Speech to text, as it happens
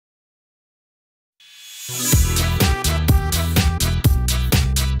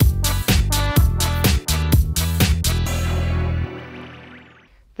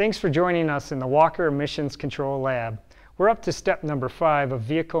Thanks for joining us in the Walker Emissions Control Lab. We're up to step number 5 of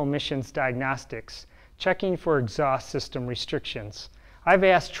vehicle emissions diagnostics, checking for exhaust system restrictions. I've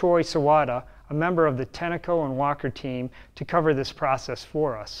asked Troy Sawada, a member of the Tenneco and Walker team, to cover this process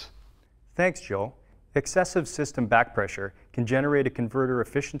for us. Thanks, Joe. Excessive system back pressure can generate a converter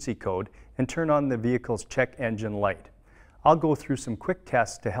efficiency code and turn on the vehicle's check engine light. I'll go through some quick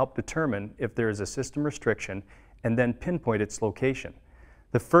tests to help determine if there is a system restriction and then pinpoint its location.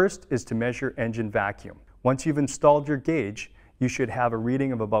 The first is to measure engine vacuum. Once you've installed your gauge, you should have a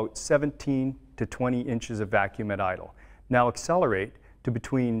reading of about 17 to 20 inches of vacuum at idle. Now accelerate to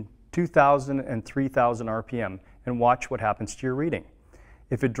between 2,000 and 3,000 RPM and watch what happens to your reading.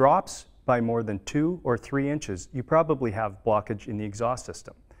 If it drops by more than 2 or 3 inches, you probably have blockage in the exhaust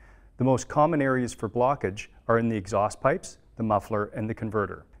system. The most common areas for blockage are in the exhaust pipes, the muffler, and the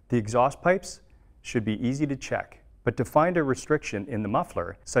converter. The exhaust pipes should be easy to check. But to find a restriction in the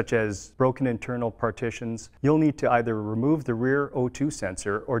muffler, such as broken internal partitions, you'll need to either remove the rear O2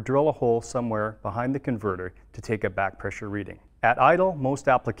 sensor or drill a hole somewhere behind the converter to take a back pressure reading. At idle, most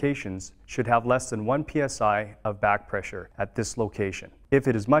applications should have less than 1 psi of back pressure at this location. If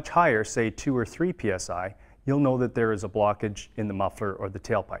it is much higher, say 2 or 3 psi, you'll know that there is a blockage in the muffler or the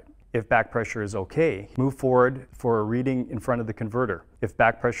tailpipe. If back pressure is okay, move forward for a reading in front of the converter. If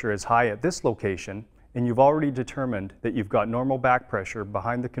back pressure is high at this location, and you've already determined that you've got normal back pressure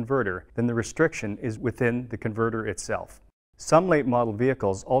behind the converter, then the restriction is within the converter itself. Some late model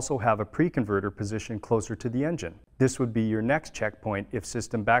vehicles also have a pre-converter position closer to the engine. This would be your next checkpoint if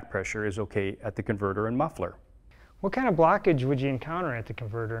system back pressure is okay at the converter and muffler. What kind of blockage would you encounter at the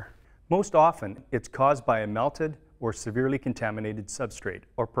converter? Most often, it's caused by a melted or severely contaminated substrate,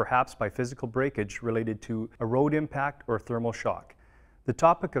 or perhaps by physical breakage related to a road impact or thermal shock. The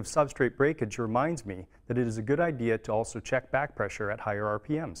topic of substrate breakage reminds me that it is a good idea to also check back pressure at higher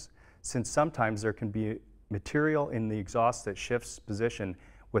RPMs, since sometimes there can be material in the exhaust that shifts position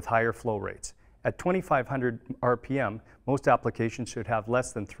with higher flow rates. At 2,500 RPM, most applications should have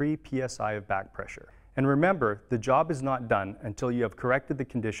less than 3 psi of back pressure. And remember, the job is not done until you have corrected the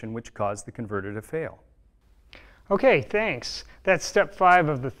condition which caused the converter to fail. Okay, thanks. That's step 5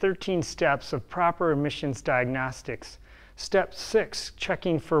 of the 13 steps of proper emissions diagnostics. Step 6,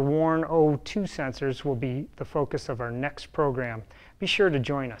 checking for worn O2 sensors, will be the focus of our next program. Be sure to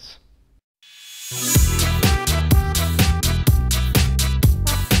join us.